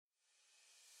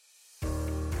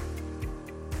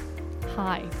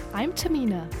Hi, I'm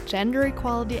Tamina, gender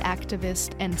equality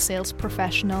activist and sales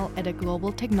professional at a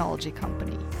global technology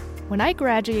company. When I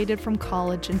graduated from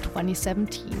college in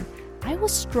 2017, I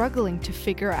was struggling to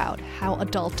figure out how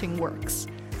adulting works.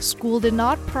 School did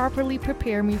not properly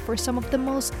prepare me for some of the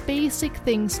most basic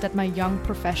things that my young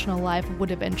professional life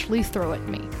would eventually throw at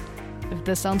me. If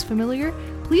this sounds familiar,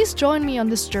 please join me on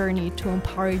this journey to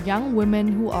empower young women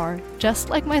who are, just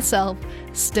like myself,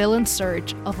 still in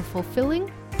search of a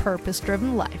fulfilling,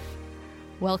 purpose-driven life.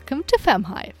 Welcome to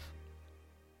FemHive.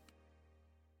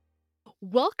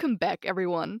 Welcome back,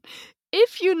 everyone.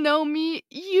 If you know me,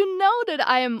 you know that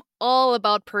I am all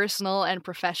about personal and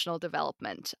professional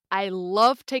development. I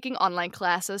love taking online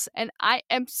classes, and I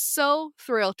am so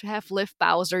thrilled to have Liv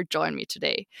Bowser join me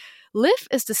today. Liv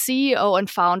is the CEO and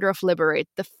founder of Liberate,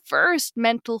 the first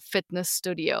mental fitness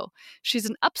studio. She's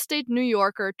an upstate New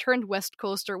Yorker turned West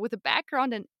Coaster with a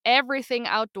background in everything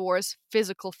outdoors,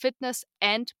 physical fitness,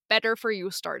 and better for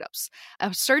you startups.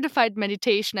 A certified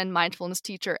meditation and mindfulness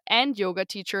teacher and yoga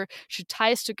teacher, she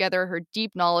ties together her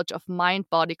deep knowledge of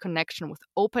mind-body connection with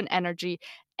open energy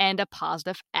and a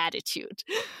positive attitude.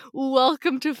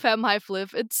 Welcome to FemHive,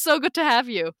 Liv. It's so good to have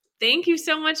you. Thank you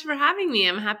so much for having me.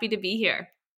 I'm happy to be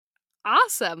here.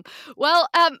 Awesome. Well,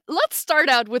 let's start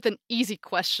out with an easy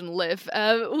question, Liv.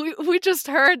 We just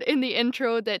heard in the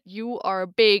intro that you are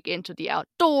big into the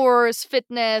outdoors,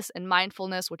 fitness, and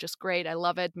mindfulness, which is great. I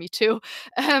love it. Me too.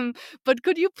 But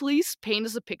could you please paint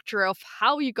us a picture of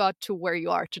how you got to where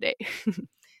you are today?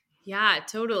 Yeah,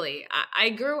 totally.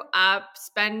 I grew up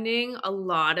spending a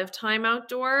lot of time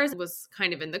outdoors. Was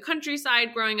kind of in the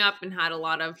countryside growing up and had a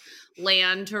lot of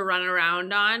land to run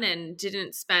around on and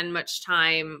didn't spend much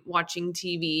time watching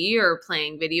TV or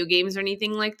playing video games or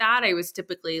anything like that. I was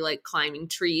typically like climbing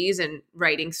trees and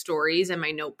writing stories in my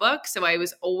notebook. So I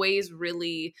was always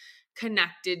really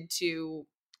connected to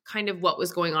kind of what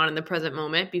was going on in the present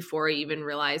moment before I even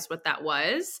realized what that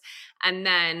was. And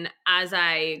then as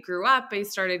I grew up, I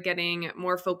started getting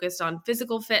more focused on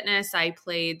physical fitness. I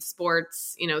played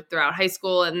sports, throughout high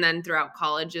school and then throughout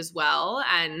college as well.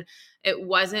 And it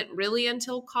wasn't really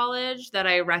until college that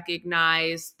I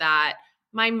recognized that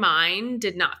my mind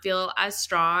did not feel as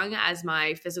strong as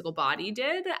my physical body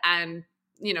did. And,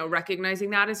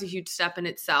 recognizing that is a huge step in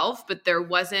itself, but there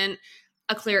wasn't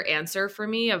a clear answer for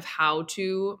me of how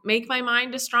to make my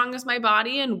mind as strong as my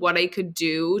body and what I could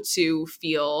do to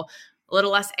feel a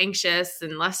little less anxious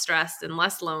and less stressed and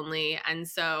less lonely. And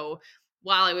so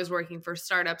while I was working for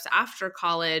startups after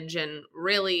college and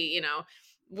really,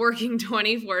 working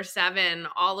 24/7,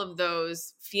 all of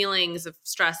those feelings of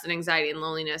stress and anxiety and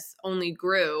loneliness only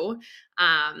grew.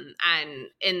 And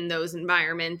in those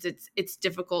environments, it's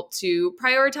difficult to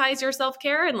prioritize your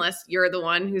self-care unless you're the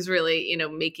one who's really,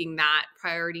 making that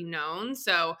priority known.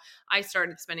 So I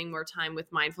started spending more time with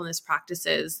mindfulness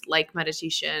practices like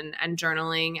meditation and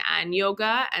journaling and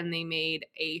yoga, and they made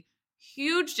a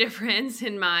huge difference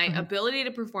in my ability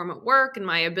to perform at work and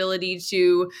my ability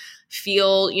to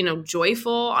feel,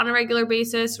 joyful on a regular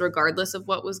basis, regardless of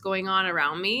what was going on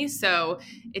around me. So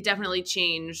it definitely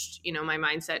changed, my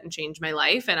mindset and changed my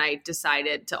life. And I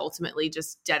decided to ultimately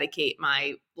just dedicate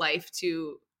my life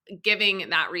to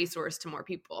giving that resource to more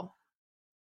people.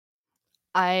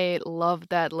 I love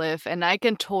that, Liv, and I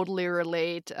can totally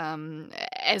relate.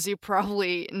 As you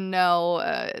probably know,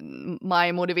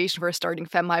 my motivation for starting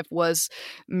FemHive was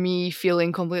me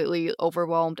feeling completely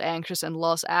overwhelmed, anxious, and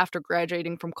lost after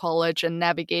graduating from college and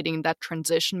navigating that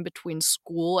transition between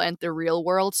school and the real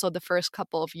world. So the first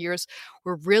couple of years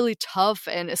were really tough,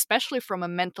 and especially from a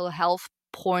mental health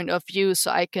point of view.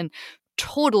 So I can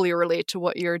totally relate to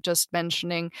what you're just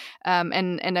mentioning,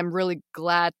 and I'm really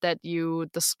glad that you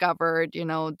discovered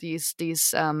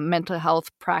these mental health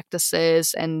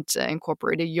practices and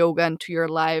incorporated yoga into your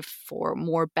life for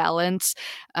more balance,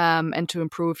 and to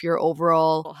improve your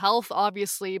overall health,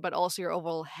 obviously, but also your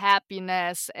overall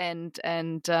happiness, and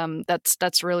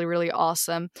that's really, really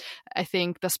awesome. I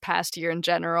think this past year in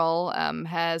general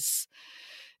has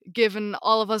given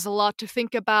all of us a lot to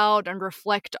think about and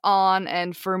reflect on.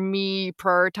 And for me,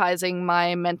 prioritizing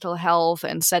my mental health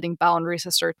and setting boundaries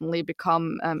has certainly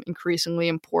become increasingly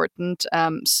important.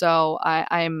 So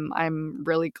I'm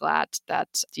really glad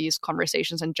that these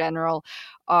conversations in general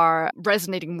are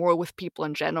resonating more with people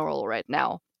in general right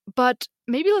now. But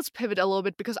maybe let's pivot a little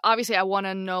bit, because obviously I want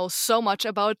to know so much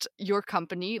about your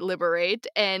company, Liberate.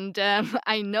 And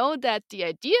I know that the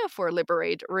idea for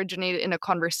Liberate originated in a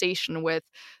conversation with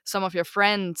some of your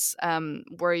friends,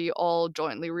 where you all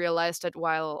jointly realized that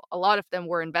while a lot of them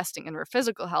were investing in their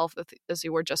physical health, as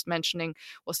you were just mentioning,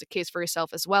 was the case for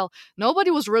yourself as well,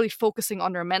 nobody was really focusing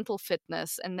on their mental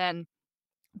fitness. And then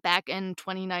back in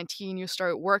 2019, you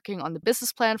started working on the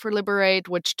business plan for Liberate,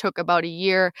 which took about a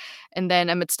year. And then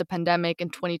amidst the pandemic in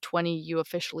 2020, you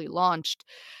officially launched.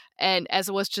 And as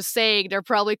I was just saying, there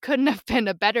probably couldn't have been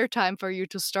a better time for you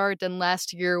to start than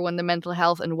last year when the mental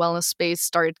health and wellness space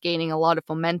started gaining a lot of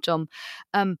momentum.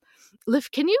 Um,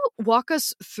 Liv, can you walk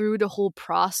us through the whole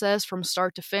process from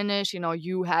start to finish? You know,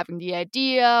 you having the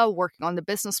idea, working on the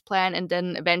business plan, and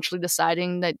then eventually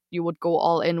deciding that you would go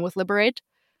all in with Liberate?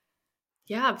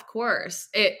 Yeah, of course.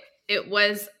 It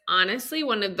was honestly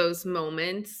one of those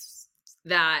moments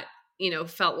that,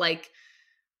 felt like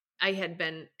I had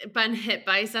been hit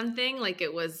by something. Like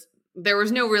there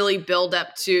was no really build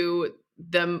up to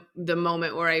the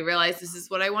moment where I realized this is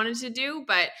what I wanted to do.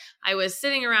 But I was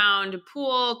sitting around a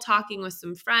pool talking with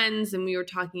some friends, and we were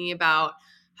talking about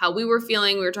how we were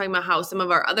feeling. We were talking about how some of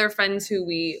our other friends who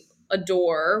we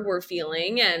adore were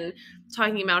feeling, and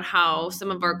talking about how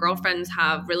some of our girlfriends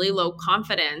have really low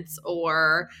confidence,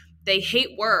 or they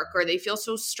hate work, or they feel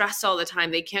so stressed all the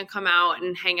time they can't come out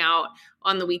and hang out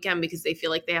on the weekend because they feel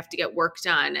like they have to get work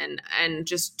done, and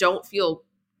just don't feel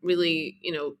really,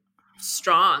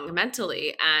 strong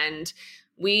mentally. And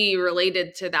we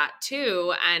related to that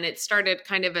too, and it started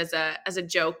kind of as a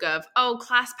joke of, oh,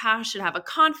 ClassPass should have a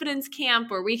confidence camp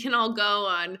where we can all go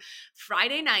on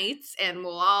Friday nights and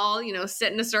we'll all,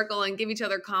 sit in a circle and give each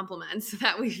other compliments so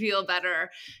that we feel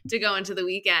better to go into the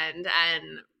weekend.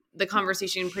 And the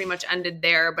conversation pretty much ended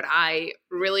there, but I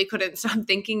really couldn't stop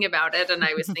thinking about it. And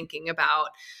I was thinking about,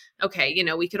 okay,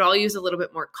 we could all use a little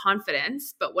bit more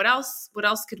confidence, but what else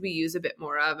could we use a bit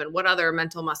more of? And what other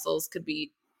mental muscles could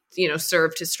we,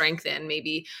 serve to strengthen?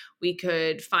 Maybe we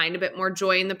could find a bit more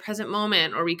joy in the present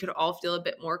moment, or we could all feel a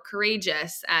bit more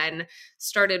courageous, and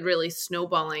started really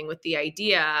snowballing with the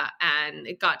idea. And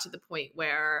it got to the point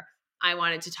where I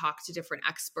wanted to talk to different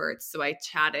experts. So I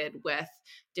chatted with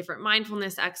different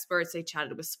mindfulness experts. I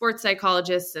chatted with sports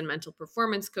psychologists and mental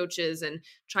performance coaches, and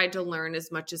tried to learn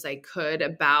as much as I could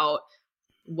about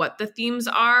what the themes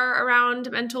are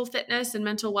around mental fitness and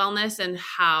mental wellness, and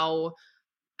how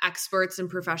experts and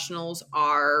professionals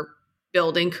are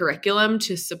building curriculum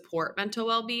to support mental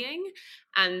well-being.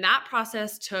 And that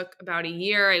process took about a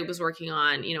year. I was working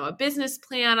on, a business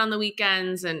plan on the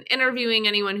weekends and interviewing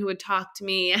anyone who would talk to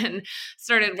me, and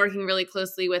started working really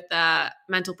closely with the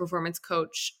mental performance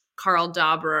coach, Carl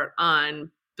Dobber,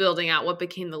 on building out what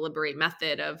became the Liberate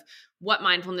method of what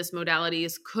mindfulness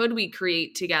modalities could we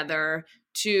create together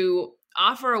to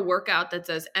offer a workout that's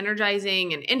as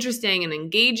energizing and interesting and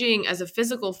engaging as a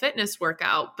physical fitness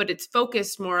workout, but it's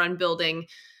focused more on building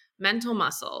mental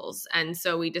muscles. And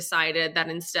so we decided that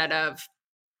instead of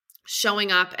showing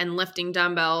up and lifting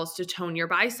dumbbells to tone your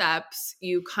biceps,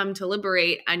 you come to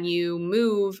Liberate and you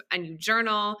move and you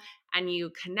journal and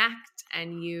you connect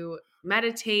and you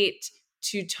meditate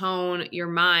to tone your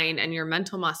mind and your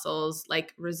mental muscles,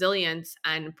 like resilience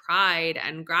and pride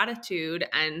and gratitude,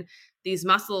 and these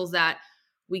muscles that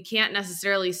we can't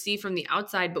necessarily see from the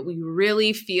outside, but we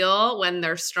really feel when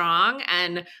they're strong.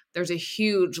 And there's a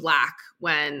huge lack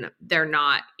when they're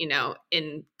not,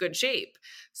 in good shape.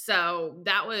 So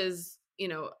that was,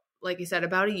 like I said,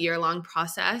 about a year-long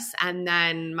process. And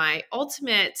then my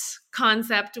ultimate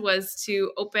concept was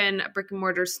to open a brick and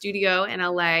mortar studio in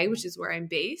LA, which is where I'm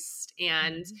based,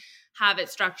 and have it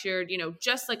structured,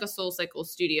 just like a SoulCycle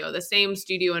studio, the same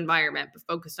studio environment, but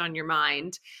focused on your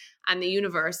mind. And the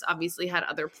universe obviously had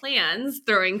other plans,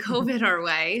 throwing COVID our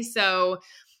way. So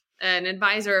an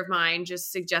advisor of mine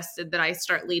just suggested that I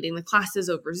start leading the classes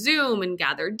over Zoom and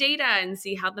gather data and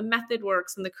see how the method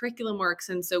works and the curriculum works.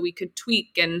 And so we could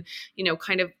tweak and,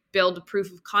 kind of build a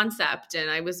proof of concept. And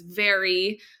I was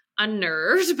very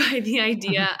unnerved by the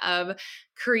idea of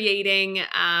creating,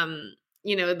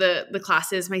 the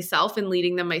classes myself and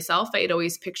leading them myself. I had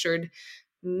always pictured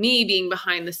me being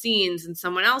behind the scenes and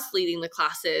someone else leading the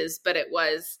classes, but it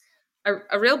was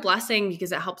a real blessing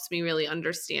because it helps me really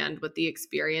understand what the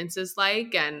experience is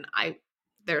like. And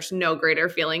there's no greater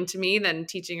feeling to me than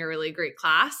teaching a really great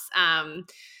class.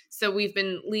 So we've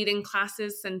been leading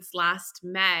classes since last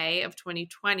May of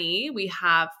 2020. We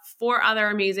have 4 other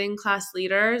amazing class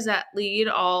leaders that lead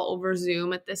all over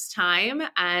Zoom at this time.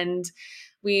 And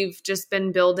we've just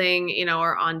been building,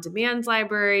 our on-demand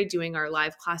library, doing our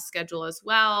live class schedule as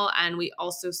well. And we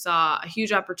also saw a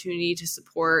huge opportunity to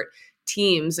support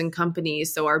teams and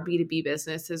companies. So our B2B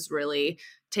business has really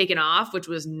taken off, which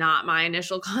was not my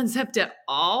initial concept at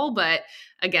all. But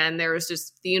again, there was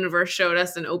just the universe showed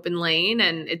us an open lane,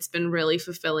 and it's been really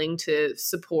fulfilling to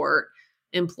support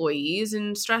employees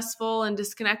in stressful and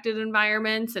disconnected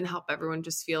environments and help everyone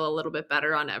just feel a little bit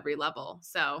better on every level.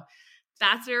 So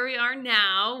that's where we are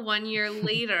now, 1 year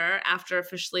later after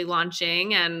officially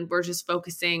launching, and we're just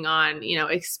focusing on,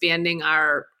 expanding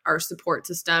our support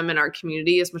system and our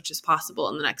community as much as possible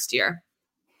in the next year.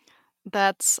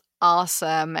 That's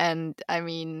awesome. And I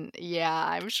mean, yeah,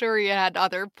 I'm sure you had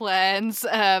other plans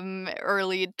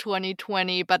early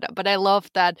 2020, but I love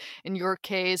that in your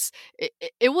case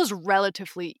it was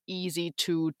relatively easy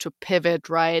to pivot,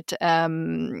 right? I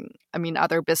mean,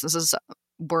 other businesses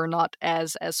were not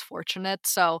as fortunate.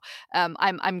 So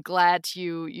I'm glad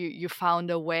you found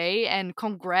a way, and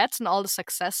congrats on all the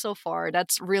success so far.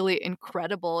 That's really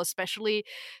incredible, especially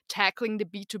tackling the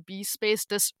B2B space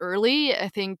this early. I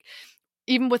think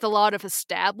even with a lot of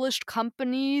established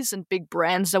companies and big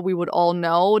brands that we would all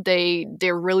know,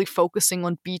 they're really focusing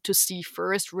on B2C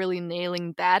first, really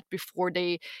nailing that before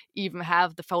they even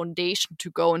have the foundation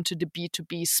to go into the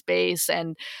B2B space.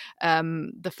 And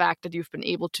the fact that you've been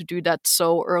able to do that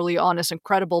so early on is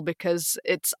incredible, because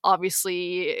it's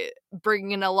obviously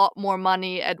bringing in a lot more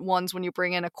money at once when you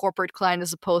bring in a corporate client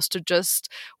as opposed to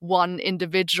just one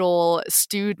individual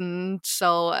student.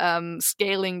 So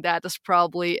scaling that is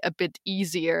probably a bit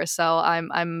easier. So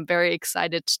I'm very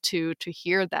excited to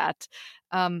hear that.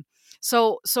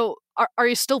 So are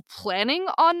you still planning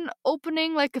on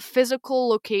opening like a physical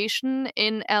location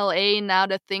in LA now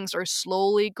that things are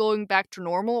slowly going back to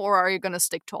normal, or are you going to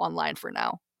stick to online for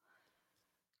now?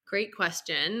 Great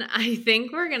question. I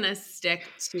think we're going to stick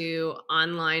to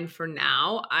online for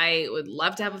now. I would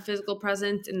love to have a physical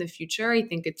presence in the future. I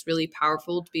think it's really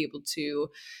powerful to be able to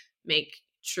make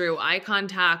true eye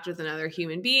contact with another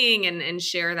human being and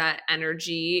share that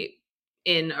energy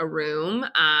in a room.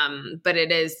 But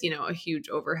it is, a huge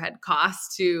overhead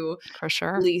cost to For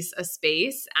sure. lease a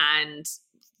space, and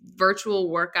virtual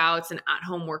workouts and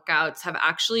at-home workouts have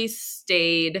actually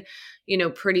stayed,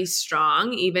 pretty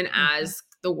strong even Mhm. as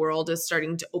the world is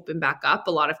starting to open back up.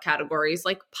 A lot of categories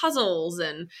like puzzles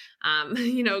and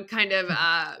kind of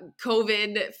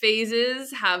COVID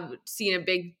phases have seen a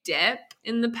big dip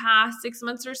in the past 6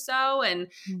 months or so,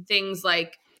 and Mhm. things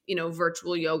like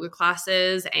virtual yoga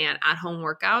classes and at-home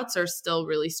workouts are still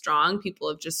really strong. People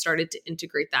have just started to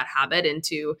integrate that habit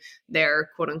into their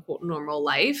quote unquote normal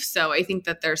life. So I think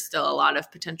that there's still a lot of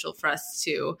potential for us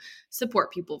to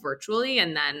support people virtually.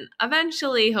 And then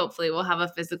eventually, hopefully, we'll have a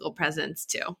physical presence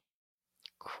too.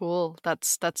 Cool.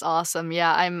 That's awesome.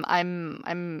 Yeah,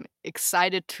 I'm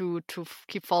excited to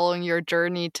keep following your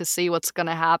journey to see what's going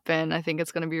to happen. I think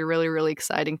it's going to be really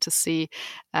exciting to see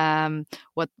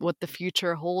what the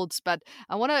future holds. But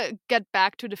I want to get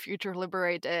back to the Future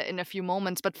Liberate in a few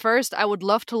moments. But first, I would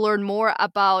love to learn more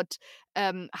about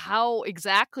how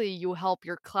exactly you help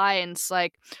your clients.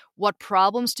 Like, what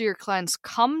problems do your clients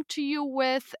come to you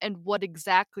with, and what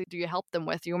exactly do you help them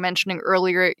with? You were mentioning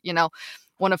earlier,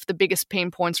 one of the biggest pain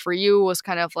points for you was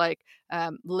kind of like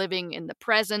living in the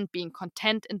present, being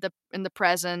content in the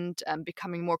present,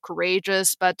 becoming more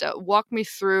courageous. But walk me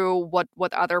through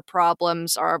what other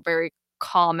problems are very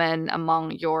common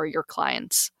among your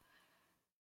clients.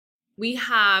 We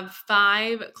have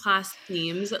 5 class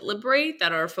themes at Liberate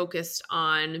that are focused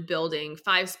on building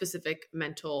 5 specific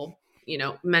mental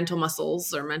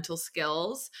muscles or mental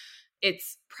skills.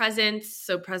 It's presence,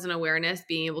 so present awareness,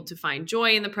 being able to find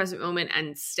joy in the present moment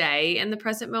and stay in the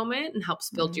present moment, and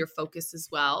helps build Mhm. your focus as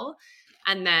well.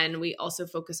 And then we also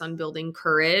focus on building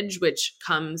courage, which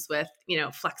comes with,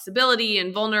 flexibility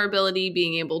and vulnerability,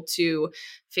 being able to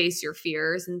face your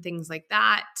fears and things like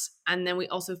that. And then we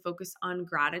also focus on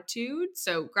gratitude.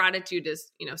 So gratitude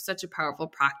is, such a powerful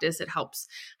practice. It helps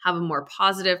have a more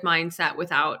positive mindset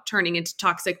without turning into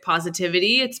toxic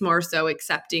positivity. It's more so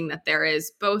accepting that there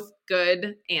is both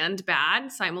good and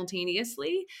bad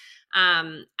simultaneously.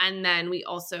 And then we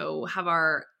also have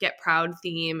our Get Proud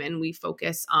theme, and we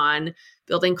focus on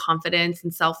building confidence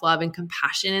and self-love and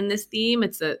compassion in this theme.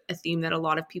 It's a theme that a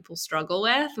lot of people struggle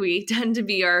with. We tend to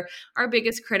be our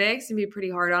biggest critics and be pretty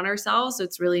hard on ourselves. So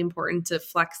it's really important to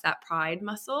flex that pride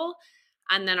muscle.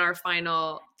 And then our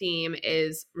final theme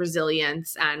is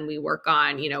resilience, and we work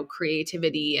on,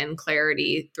 creativity and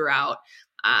clarity throughout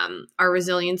our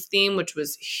resilience theme, which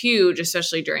was huge,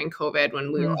 especially during COVID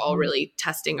when we were all Mhm. really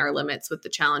testing our limits with the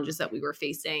challenges that we were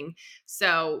facing.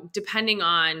 So depending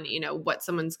on, what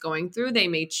someone's going through, they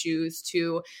may choose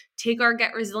to take our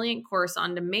Get Resilient course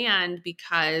on demand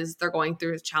because they're going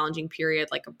through a challenging period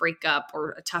like a breakup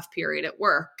or a tough period at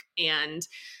work. And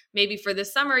maybe for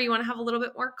this summer, you want to have a little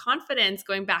bit more confidence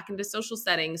going back into social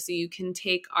settings. So you can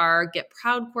take our Get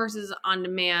Proud courses on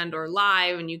demand or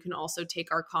live, and you can also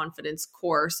take our confidence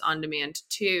course on demand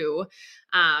too.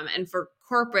 And for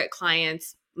corporate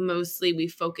clients, mostly we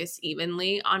focus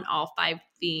evenly on all 5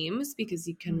 themes because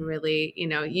you can really,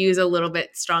 use a little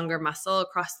bit stronger muscle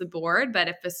across the board. But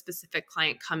if a specific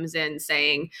client comes in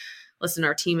saying, listen,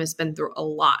 our team has been through a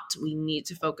lot, we need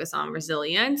to focus on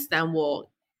resilience, then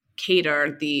we'll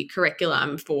cater the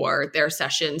curriculum for their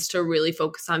sessions to really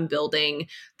focus on building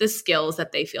the skills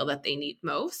that they feel that they need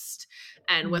most.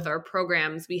 And with our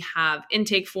programs, we have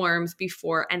intake forms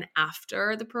before and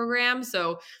after the program.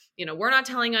 So, we're not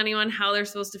telling anyone how they're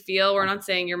supposed to feel. We're not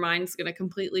saying your mind's going to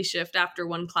completely shift after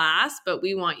one class, but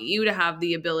we want you to have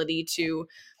the ability to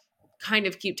kind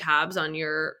of keep tabs on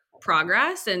your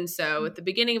progress. And so at the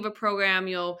beginning of a program,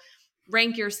 you'll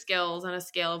rank your skills on a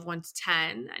scale of 1 to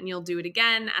 10, and you'll do it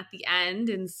again at the end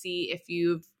and see if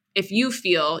you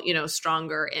feel,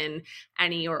 stronger in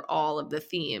any or all of the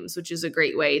themes, which is a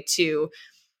great way to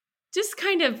just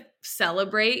kind of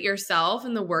celebrate yourself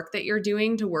and the work that you're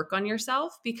doing to work on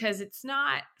yourself. Because it's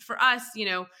not, for us,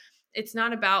 it's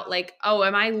not about like, oh,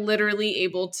 am I literally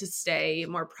able to stay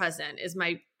more present? Is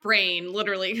my brain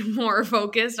literally more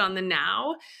focused on the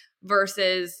now?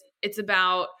 Versus it's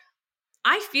about,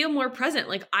 I feel more present.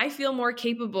 Like I feel more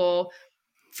capable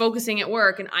focusing at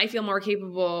work, and I feel more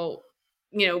capable,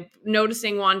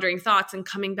 noticing wandering thoughts and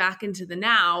coming back into the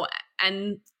now.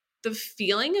 And the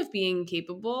feeling of being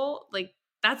capable, like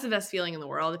that's the best feeling in the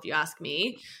world, if you ask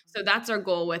me. So that's our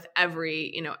goal with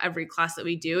every class that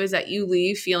we do, is that you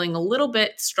leave feeling a little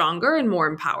bit stronger and more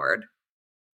empowered.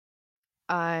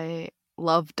 I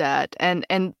love that.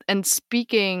 And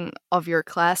speaking of your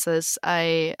classes,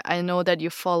 I know that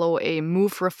you follow a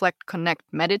move, reflect, connect,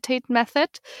 meditate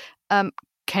method.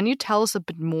 Can you tell us a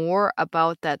bit more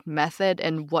about that method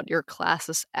and what your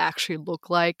classes actually look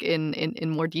like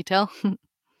in more detail?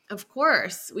 Of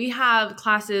course. We have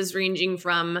classes ranging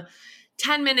from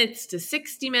 10 minutes to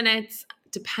 60 minutes,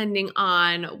 depending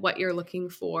on what you're looking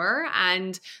for.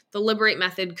 And the Liberate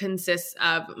method consists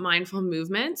of mindful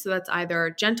movement. So that's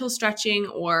either gentle stretching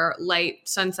or light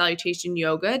sun salutation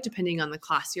yoga, depending on the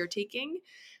class you're taking.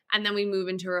 And then we move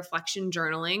into reflection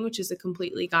journaling, which is a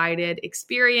completely guided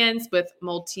experience with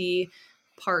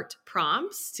multi-part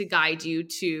prompts to guide you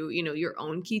to, your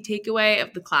own key takeaway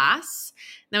of the class.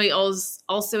 Then we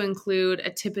also include a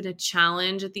tip and a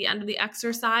challenge at the end of the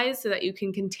exercise so that you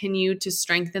can continue to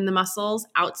strengthen the muscles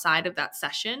outside of that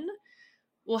session.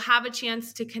 We'll have a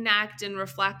chance to connect and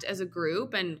reflect as a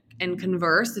group and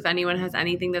converse if anyone has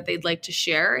anything that they'd like to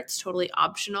share. It's totally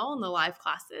optional in the live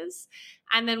classes.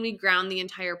 And then we ground the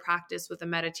entire practice with a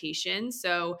meditation.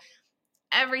 So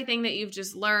everything that you've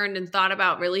just learned and thought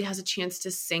about really has a chance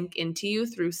to sink into you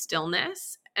through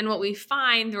stillness. And what we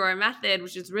find through our method,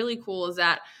 which is really cool, is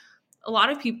that a lot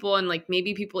of people, and like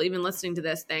maybe people even listening to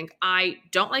this, think, I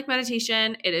don't like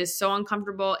meditation. It is so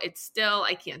uncomfortable. It's still,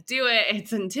 I can't do it.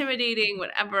 It's intimidating,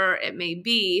 whatever it may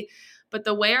be. But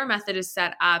the way our method is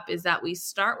set up is that we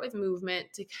start with movement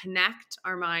to connect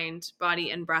our mind, body,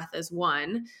 and breath as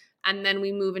one. And then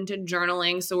we move into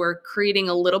journaling. So we're creating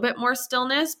a little bit more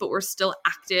stillness, but we're still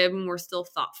active and we're still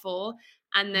thoughtful.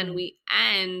 And then we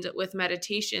end with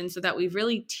meditation so that we've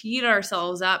really teed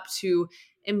ourselves up to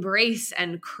embrace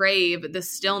and crave the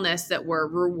stillness that we're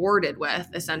rewarded with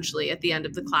essentially at the end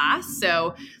of the class.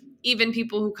 So even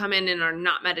people who come in and are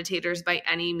not meditators by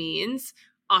any means,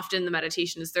 often the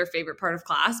meditation is their favorite part of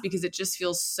class because it just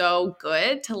feels so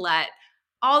good to let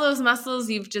all those muscles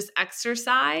you've just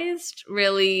exercised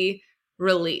really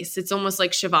release. It's almost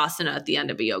like Shavasana at the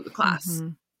end of a yoga class.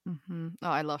 Oh,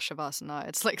 I love Shavasana.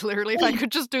 It's like literally if I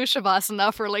could just do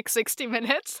Shavasana for like 60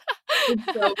 minutes.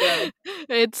 It's so good.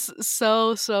 It's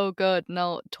so good.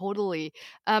 No, totally.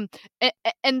 And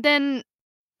then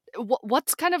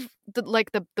what's kind of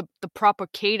the proper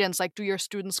cadence? Like, do your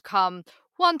students come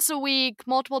once a week,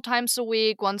 multiple times a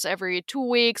week, once every 2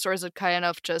 weeks, or is it kind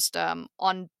of just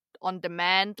on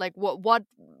demand? Like, what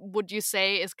would you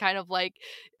say is kind of like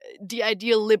the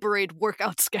ideal Liberate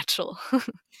workout schedule?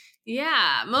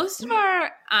 Yeah, most of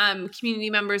our community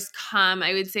members come,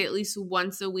 I would say, at least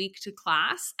once a week to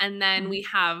class. And then we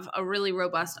have a really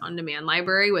robust on-demand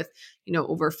library with,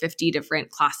 over 50 different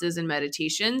classes and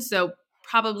meditations. So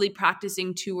probably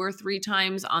practicing 2 or 3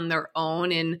 times on their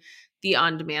own in the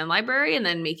on-demand library, and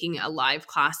then making a live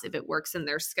class if it works in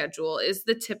their schedule is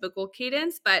the typical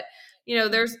cadence. But,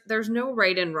 there's no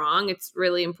right and wrong. It's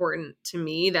really important to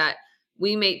me that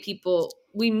we meet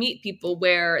people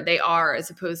where they are, as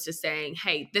opposed to saying,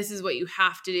 hey, this is what you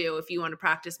have to do if you want to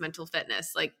practice mental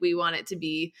fitness. Like, we want it to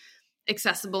be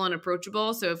accessible and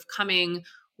approachable. So if coming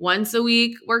once a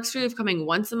week works for you, if coming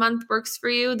once a month works for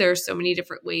you, there's so many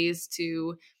different ways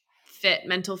to fit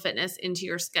mental fitness into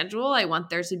your schedule. I want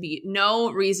there to be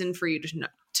no reason for you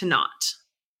to not.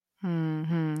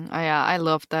 Yeah, I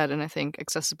love that, and I think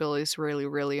accessibility is really,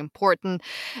 really important,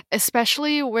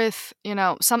 especially with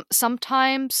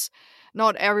sometimes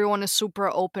not everyone is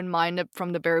super open-minded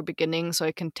from the very beginning, so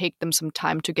it can take them some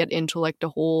time to get into like the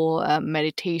whole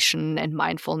meditation and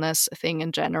mindfulness thing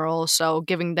in general. So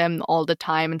giving them all the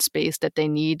time and space that they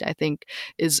need, I think,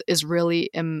 is really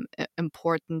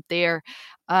important there.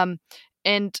 Um,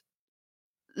 and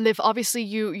Liv, obviously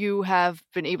you have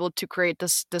been able to create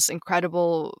this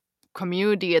incredible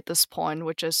community at this point,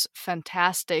 which is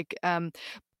fantastic.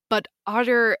 But are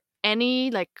there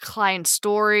any like client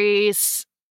stories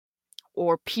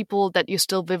or people that you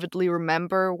still vividly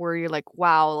remember where you're like,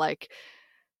 wow, like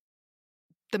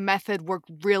the method worked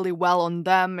really well on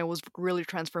them. It was really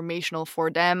transformational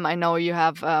for them. I know you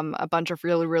have a bunch of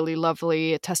really, really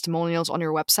lovely testimonials on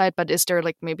your website, but is there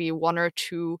like maybe one or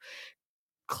two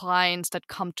clients that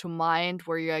come to mind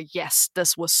where you're like, yes,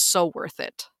 this was so worth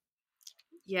it?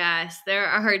 Yes, there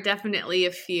are definitely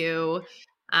a few.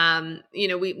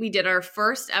 We did our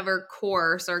first ever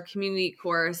course, our community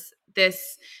course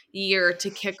this year to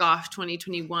kick off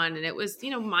 2021. And it was,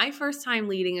 my first time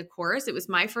leading a course. It was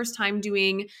my first time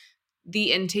doing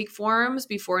the intake forms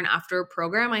before and after a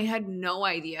program. I had no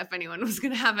idea if anyone was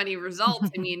going to have any results.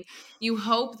 I mean, you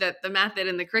hope that the method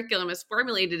and the curriculum is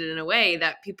formulated in a way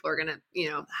that people are going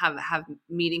to, have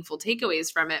meaningful takeaways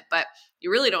from it, but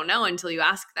you really don't know until you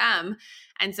ask them.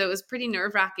 And so it was pretty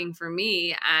nerve-wracking for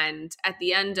me. And at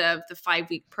the end of the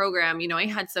 5-week program, I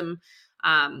had some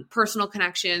personal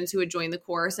connections who had joined the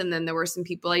course. And then there were some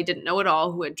people I didn't know at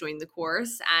all who had joined the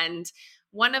course. And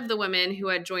one of the women who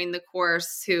had joined the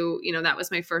course, who, that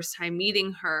was my first time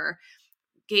meeting her,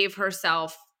 gave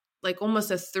herself like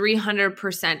almost a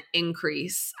 300%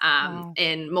 increase Wow.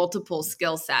 in multiple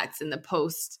skill sets in the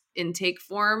post intake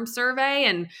form survey,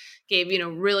 and gave,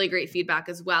 really great feedback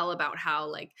as well about how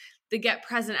like the Get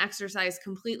Present exercise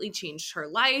completely changed her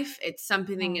life. It's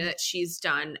something Mm. that she's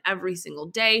done every single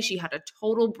day. She had a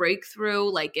total breakthrough.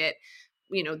 Like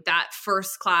that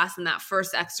first class and that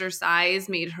first exercise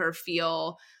made her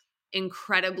feel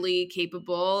incredibly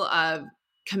capable of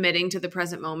committing to the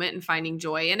present moment and finding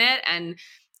joy in it. And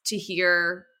to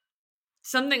hear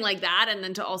something like that, and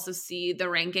then to also see the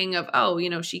ranking of,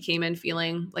 she came in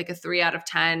feeling like a 3 out of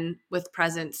 10 with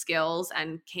present skills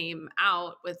and came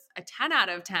out with a 10 out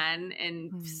of 10 in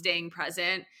Mm. staying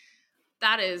present.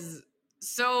 That is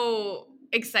so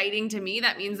exciting to me.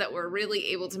 That means that we're really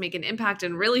able to make an impact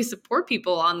and really support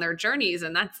people on their journeys.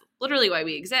 And that's literally why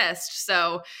we exist.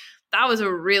 So that was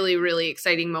a really, really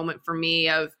exciting moment for me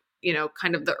of,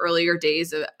 kind of the earlier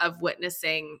days of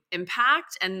witnessing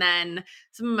impact. And then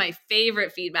some of my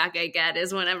favorite feedback I get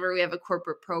is whenever we have a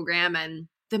corporate program and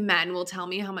the men will tell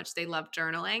me how much they love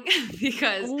journaling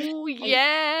because Oh,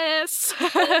 yes.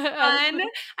 fun.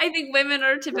 I think women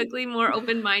are typically more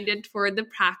open-minded toward the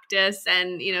practice,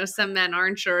 and some men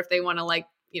aren't sure if they want to like,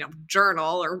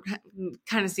 journal, or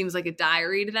kind of seems like a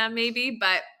diary to them maybe,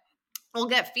 but we'll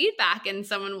get feedback and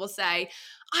someone will say,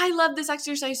 I love this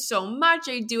exercise so much.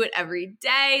 I do it every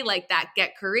day. Like that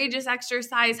Get Courageous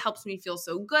exercise helps me feel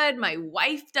so good. My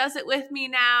wife does it with me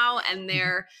now. And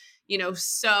they're,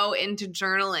 so into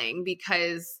journaling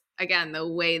because, again, the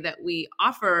way that we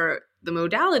offer the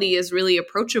modality is really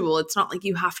approachable. It's not like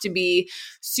you have to be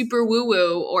super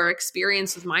woo-woo or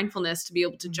experienced with mindfulness to be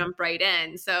able to jump right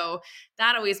in. So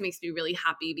that always makes me really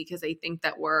happy because I think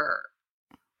that we're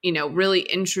really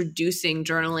introducing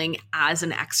journaling as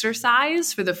an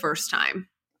exercise for the first time.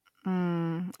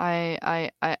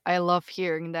 I love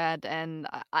hearing that, and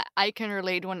I can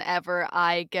relate whenever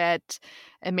I get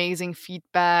amazing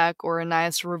feedback or a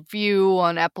nice review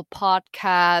on Apple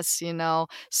Podcasts,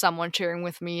 someone sharing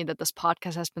with me that this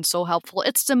podcast has been so helpful.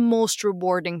 It's the most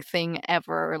rewarding thing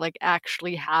ever, like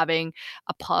actually having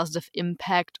a positive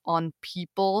impact on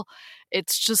people.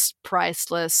 It's just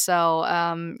priceless. So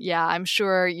yeah, I'm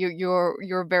sure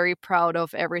you're very proud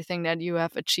of everything that you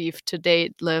have achieved to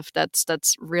date, Liv.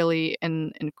 That's really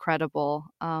incredible.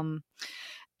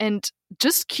 And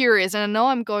just curious, and I know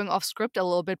I'm going off script a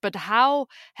little bit, but how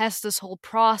has this whole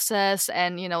process,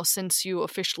 and since you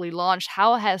officially launched,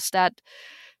 how has that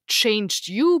changed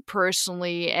you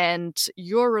personally and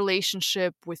your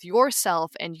relationship with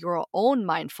yourself and your own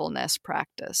mindfulness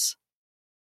practice?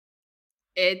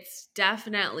 It's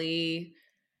definitely,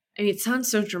 I mean, it sounds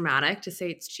so dramatic to say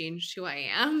it's changed who I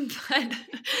am,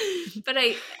 but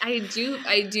I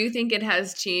do think it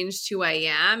has changed who I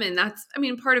am. And that's, I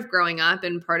mean, part of growing up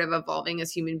and part of evolving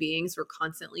as human beings. We're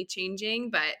constantly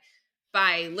changing, but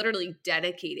by literally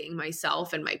dedicating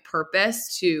myself and my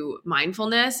purpose to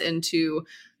mindfulness and to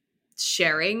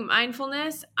sharing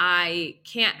mindfulness, I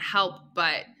can't help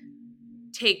but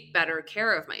take better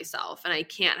care of myself. And I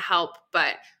can't help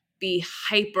but be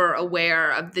hyper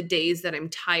aware of the days that I'm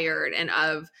tired and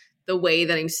of the way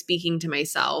that I'm speaking to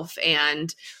myself,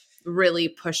 and really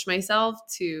push myself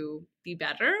to be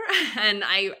better. And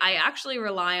I actually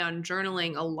rely on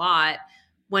journaling a lot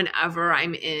whenever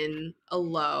I'm in a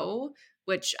low,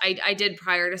 which I did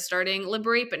prior to starting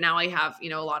Liberate, but now I have,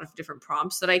 a lot of different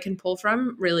prompts that I can pull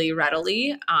from really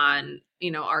readily on,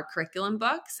 our curriculum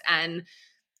books. And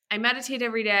I meditate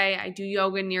every day. I do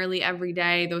yoga nearly every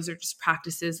day. Those are just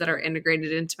practices that are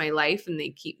integrated into my life, and they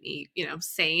keep me,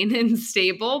 sane and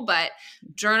stable. But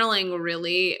journaling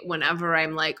really, whenever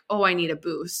I'm like, oh, I need a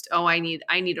boost. Oh, I need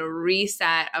a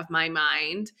reset of my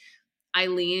mind. I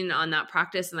lean on that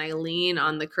practice, and I lean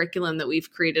on the curriculum that we've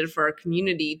created for our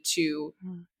community to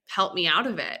help me out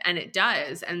of it. And it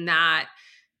does. And that,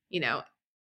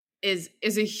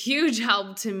 is a huge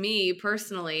help to me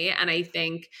personally. And I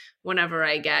think whenever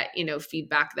I get,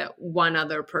 feedback that one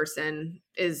other person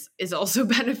is also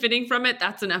benefiting from it,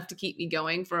 that's enough to keep me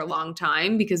going for a long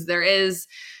time. Because there is,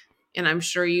 and I'm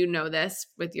sure you know this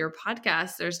with your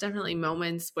podcast, there's definitely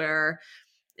moments where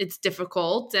it's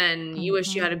difficult and you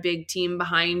wish you had a big team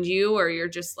behind you, or you're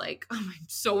just like, oh, I'm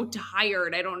so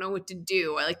tired, I don't know what to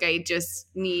do. Like, I just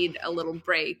need a little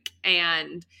break.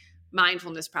 And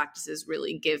mindfulness practices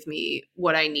really give me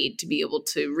what I need to be able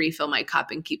to refill my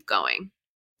cup and keep going.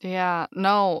 Yeah,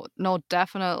 no,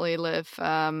 definitely, Liv.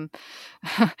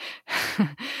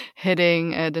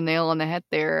 Hitting the nail on the head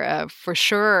there, for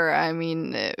sure. I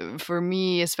mean, for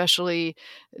me, especially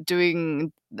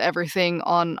doing everything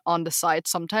on the side,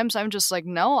 sometimes I'm just like,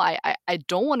 no, I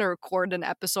don't want to record an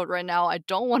episode right now. I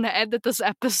don't want to edit this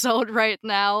episode right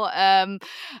now.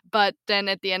 But then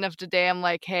at the end of the day, I'm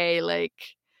like, hey, like,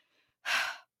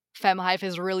 FemHive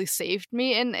has really saved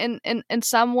me in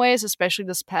some ways, especially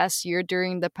this past year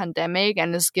during the pandemic,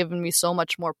 and has given me so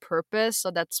much more purpose.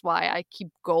 So that's why I keep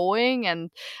going.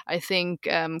 And I think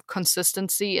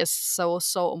consistency is so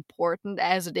important,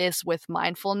 as it is with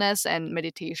mindfulness and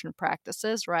meditation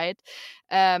practices, right?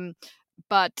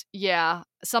 But yeah,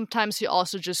 sometimes you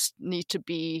also just need to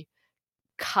be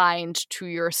kind to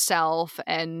yourself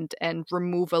and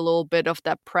remove a little bit of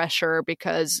that pressure,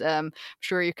 because I'm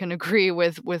sure you can agree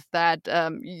with that.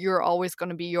 You're always going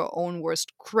to be your own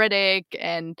worst critic,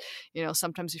 and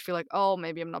sometimes you feel like, oh,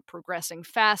 maybe I'm not progressing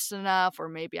fast enough, or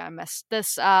maybe I messed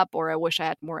this up, or I wish I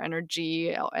had more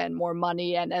energy and more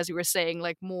money, and as you were saying,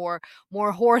 like more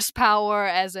horsepower,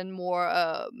 as in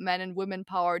more men and women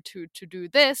power to do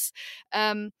this.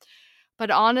 But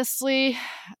honestly,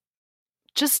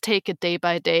 just take it day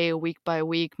by day, week by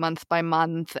week, month by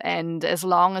month. And as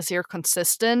long as you're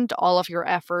consistent, all of your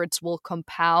efforts will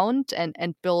compound and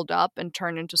build up and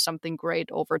turn into something great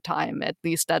over time. At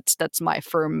least that's my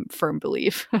firm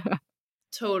belief.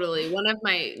 Totally. One of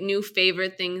my new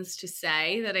favorite things to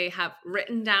say that I have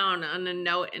written down on a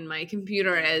note in my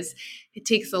computer is, it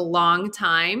takes a long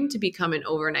time to become an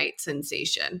overnight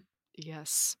sensation.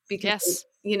 Yes. Because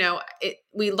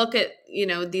we look at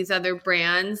these other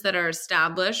brands that are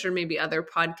established, or maybe other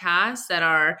podcasts that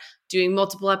are doing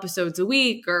multiple episodes a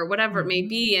week or whatever it may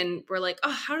be, and we're like,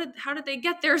 oh, how did they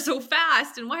get there so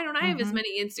fast, and why don't I have as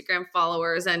many Instagram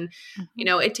followers? And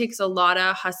it takes a lot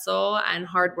of hustle and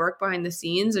hard work behind the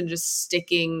scenes, and just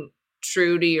sticking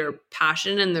true to your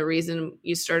passion and the reason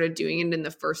you started doing it in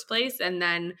the first place. And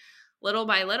then little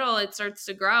by little it starts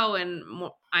to grow, and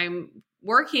I'm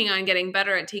working on getting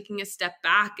better at taking a step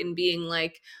back and being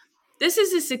like, this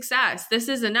is a success. This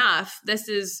is enough. This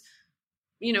is,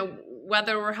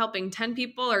 whether we're helping 10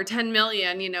 people or 10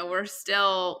 million, we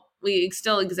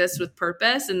still exist with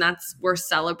purpose, and that's worth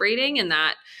celebrating. And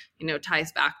that,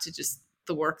 ties back to just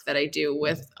the work that I do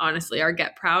with, honestly, our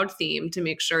Get Proud theme, to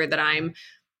make sure that I'm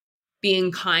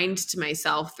being kind to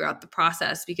myself throughout the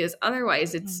process, because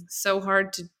otherwise it's so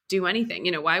hard to do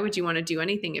anything. Why would you want to do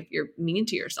anything if you're mean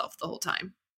to yourself the whole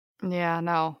time? Yeah,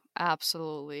 no,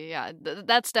 absolutely. Yeah,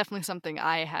 that's definitely something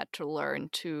I had to learn,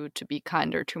 to be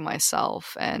kinder to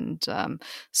myself, and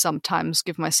sometimes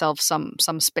give myself some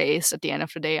space. At the end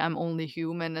of the day, I'm only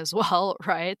human as well,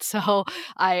 right? So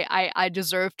I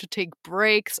deserve to take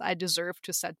breaks. I deserve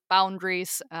to set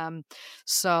boundaries.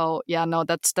 So yeah, no,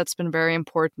 that's been very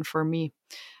important for me.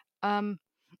 Um,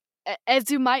 as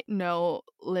you might know,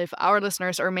 Liv, our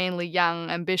listeners are mainly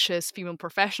young, ambitious female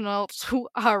professionals who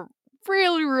are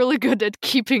really, really good at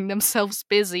keeping themselves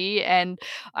busy. And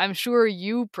I'm sure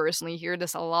you personally hear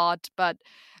this a lot, but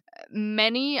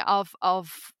many of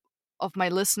my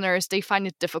listeners, they find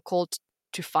it difficult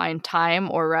to find time,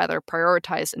 or rather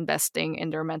prioritize investing in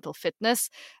their mental fitness.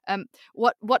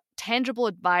 What tangible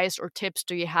advice or tips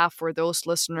do you have for those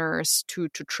listeners to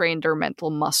train their mental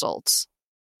muscles?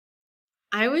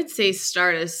 I would say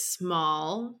start as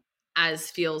small as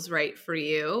feels right for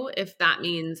you. If that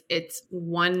means it's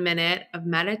 1 minute of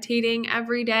meditating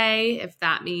every day, if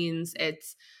that means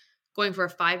it's going for a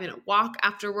 5 minute walk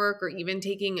after work, or even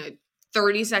taking a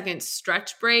 30-second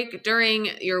stretch break during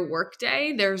your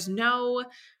workday, there's no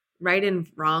right and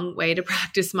wrong way to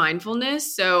practice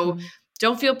mindfulness. So Mm.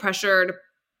 don't feel pressured,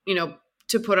 you know,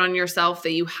 to put on yourself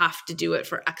that you have to do it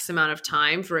for X amount of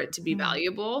time for it to be Mm.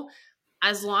 valuable.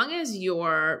 As long as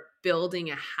you're building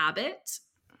a habit,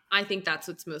 I think that's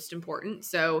what's most important.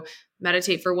 So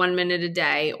meditate for 1 minute a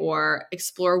day, or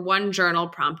explore one journal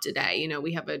prompt a day. You know,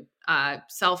 we have a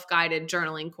self-guided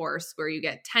journaling course where you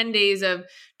get 10 days of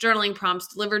journaling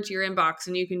prompts delivered to your inbox,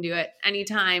 and you can do it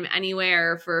anytime,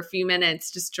 anywhere for a few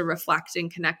minutes just to reflect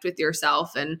and connect with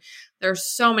yourself. And there's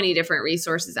so many different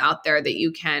resources out there that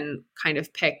you can kind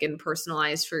of pick and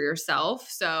personalize for yourself.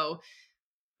 So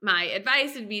my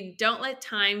advice would be, don't let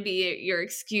time be your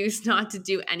excuse not to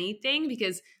do anything,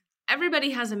 because everybody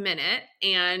has a minute,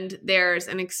 and there's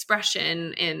an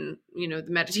expression in, you know,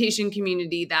 the meditation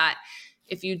community that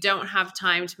if you don't have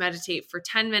time to meditate for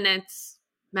 10 minutes,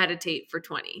 meditate for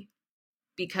 20,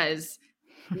 because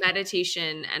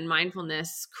meditation and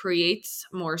mindfulness creates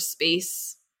more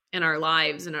space in our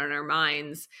lives and in our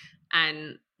minds.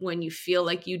 And when you feel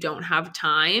like you don't have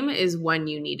time is when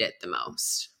you need it the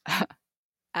most.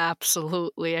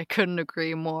 Absolutely. I couldn't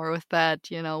agree more with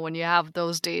that. You know, when you have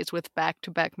those days with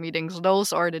back-to-back meetings,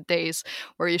 those are the days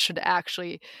where you should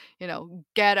actually,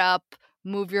 get up,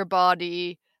 move your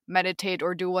body, meditate,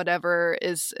 or do whatever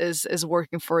is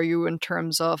working for you in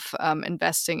terms of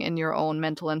investing in your own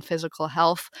mental and physical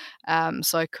health.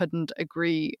 So I couldn't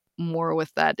agree more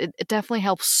with that. It definitely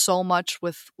helps so much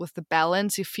with the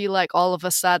balance. You feel like all of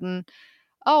a sudden,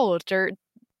 oh,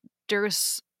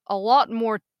 there's a lot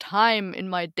more time in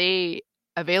my day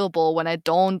available when I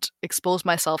don't expose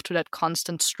myself to that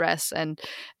constant stress, and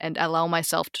allow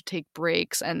myself to take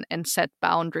breaks and set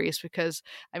boundaries. Because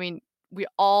I mean, we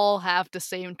all have the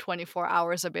same 24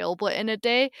 hours available in a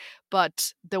day,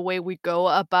 but the way we go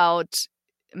about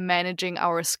managing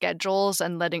our schedules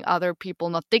and letting other people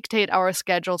not dictate our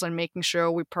schedules, and making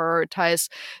sure we prioritize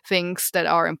things that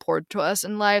are important to us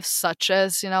in life, such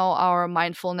as, our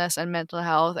mindfulness and mental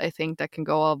health, I think that can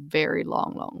go a very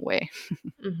long, long way.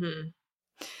 Mm-hmm.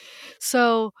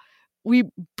 So, we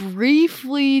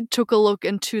briefly took a look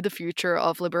into the future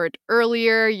of Liberate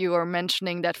earlier. You are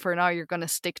mentioning that for now you're going to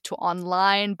stick to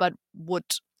online, but would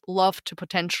love to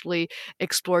potentially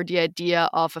explore the idea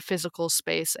of a physical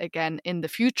space again in the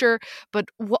future. But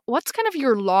what's kind of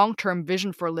your long-term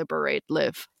vision for Liberate,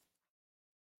 Liv?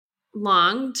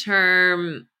 Long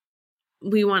term,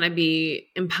 we want to be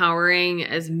empowering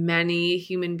as many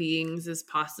human beings as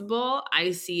possible.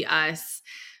 I see us,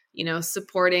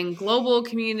 supporting global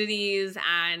communities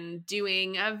and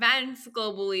doing events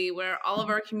globally where all of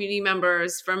our community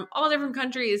members from all different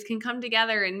countries can come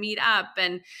together and meet up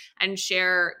and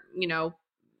share,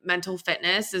 mental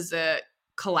fitness as a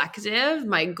collective.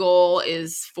 My goal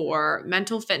is for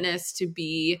mental fitness to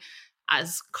be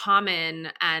as common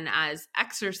and as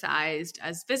exercised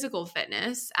as physical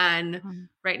fitness. And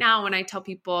right now, when I tell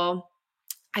people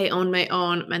I own my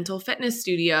own mental fitness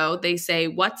studio, they say,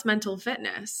 "What's mental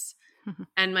fitness?"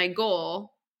 And my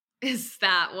goal is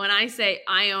that when I say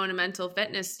I own a mental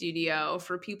fitness studio,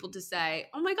 for people to say,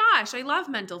 "Oh my gosh, I love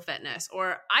mental fitness,"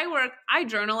 or I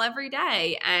journal every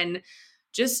day. And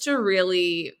just to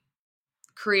really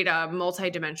create a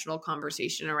multidimensional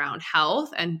conversation around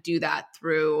health, and do that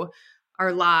through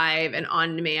our live and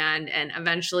on demand and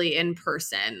eventually in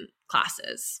person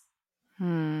classes.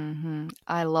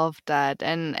 I love that,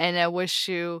 and I wish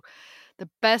you the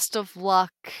best of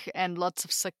luck and lots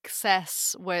of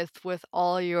success with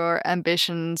all your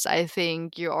ambitions. I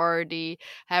think you already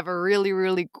have a really,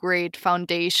 really great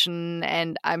foundation,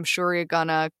 and I'm sure you're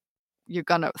gonna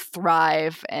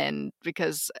thrive. And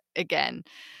because, again,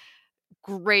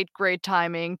 great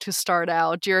timing to start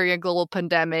out during a global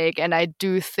pandemic. And I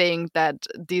do think that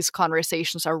these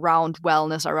conversations around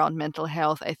wellness, around mental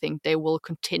health, I think they will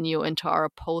continue into our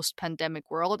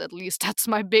post-pandemic world. At least that's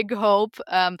my big hope.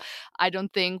 I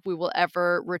don't think we will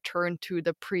ever return to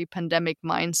the pre-pandemic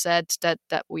mindset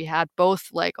that we had, both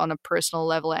like on a personal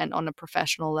level and on a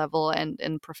professional level and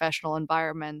in professional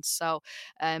environments. So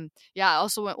yeah, I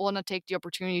also want to take the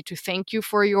opportunity to thank you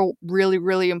for your really,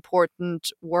 really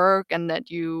important work, and that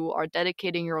you are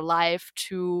dedicating your life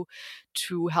to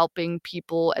helping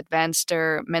people advance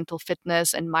their mental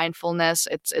fitness and mindfulness.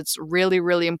 It's really,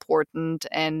 really important.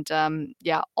 And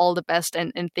all the best.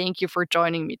 And thank you for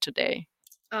joining me today.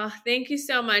 Oh, thank you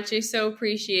so much. I so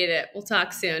appreciate it. We'll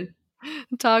talk soon.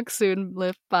 Talk soon,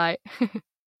 Liv. Bye.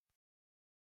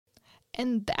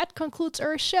 And that concludes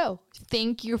our show.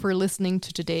 Thank you for listening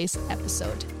to today's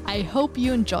episode. I hope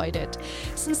you enjoyed it.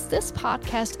 Since this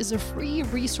podcast is a free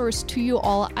resource to you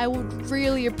all, I would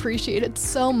really appreciate it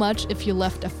so much if you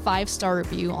left a 5-star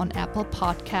review on Apple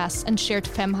Podcasts and shared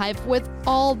FemHive with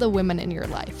all the women in your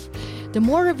life. The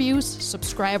more reviews,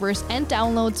 subscribers, and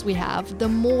downloads we have, the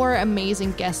more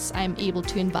amazing guests I'm able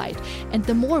to invite, and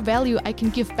the more value I can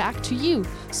give back to you.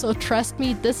 So trust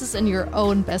me, this is in your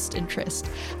own best interest.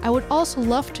 I would also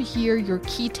love to hear your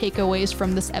key takeaways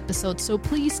from this episode, so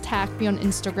please tag me on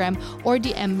Instagram or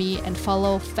DM me and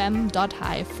follow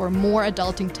fem.hive for more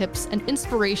adulting tips and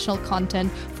inspirational content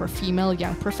for female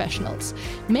young professionals.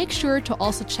 Make sure to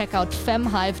also check out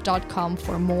femhive.com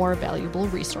for more valuable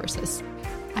resources.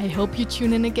 I hope you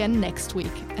tune in again next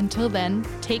week. Until then,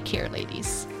 take care,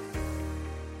 ladies.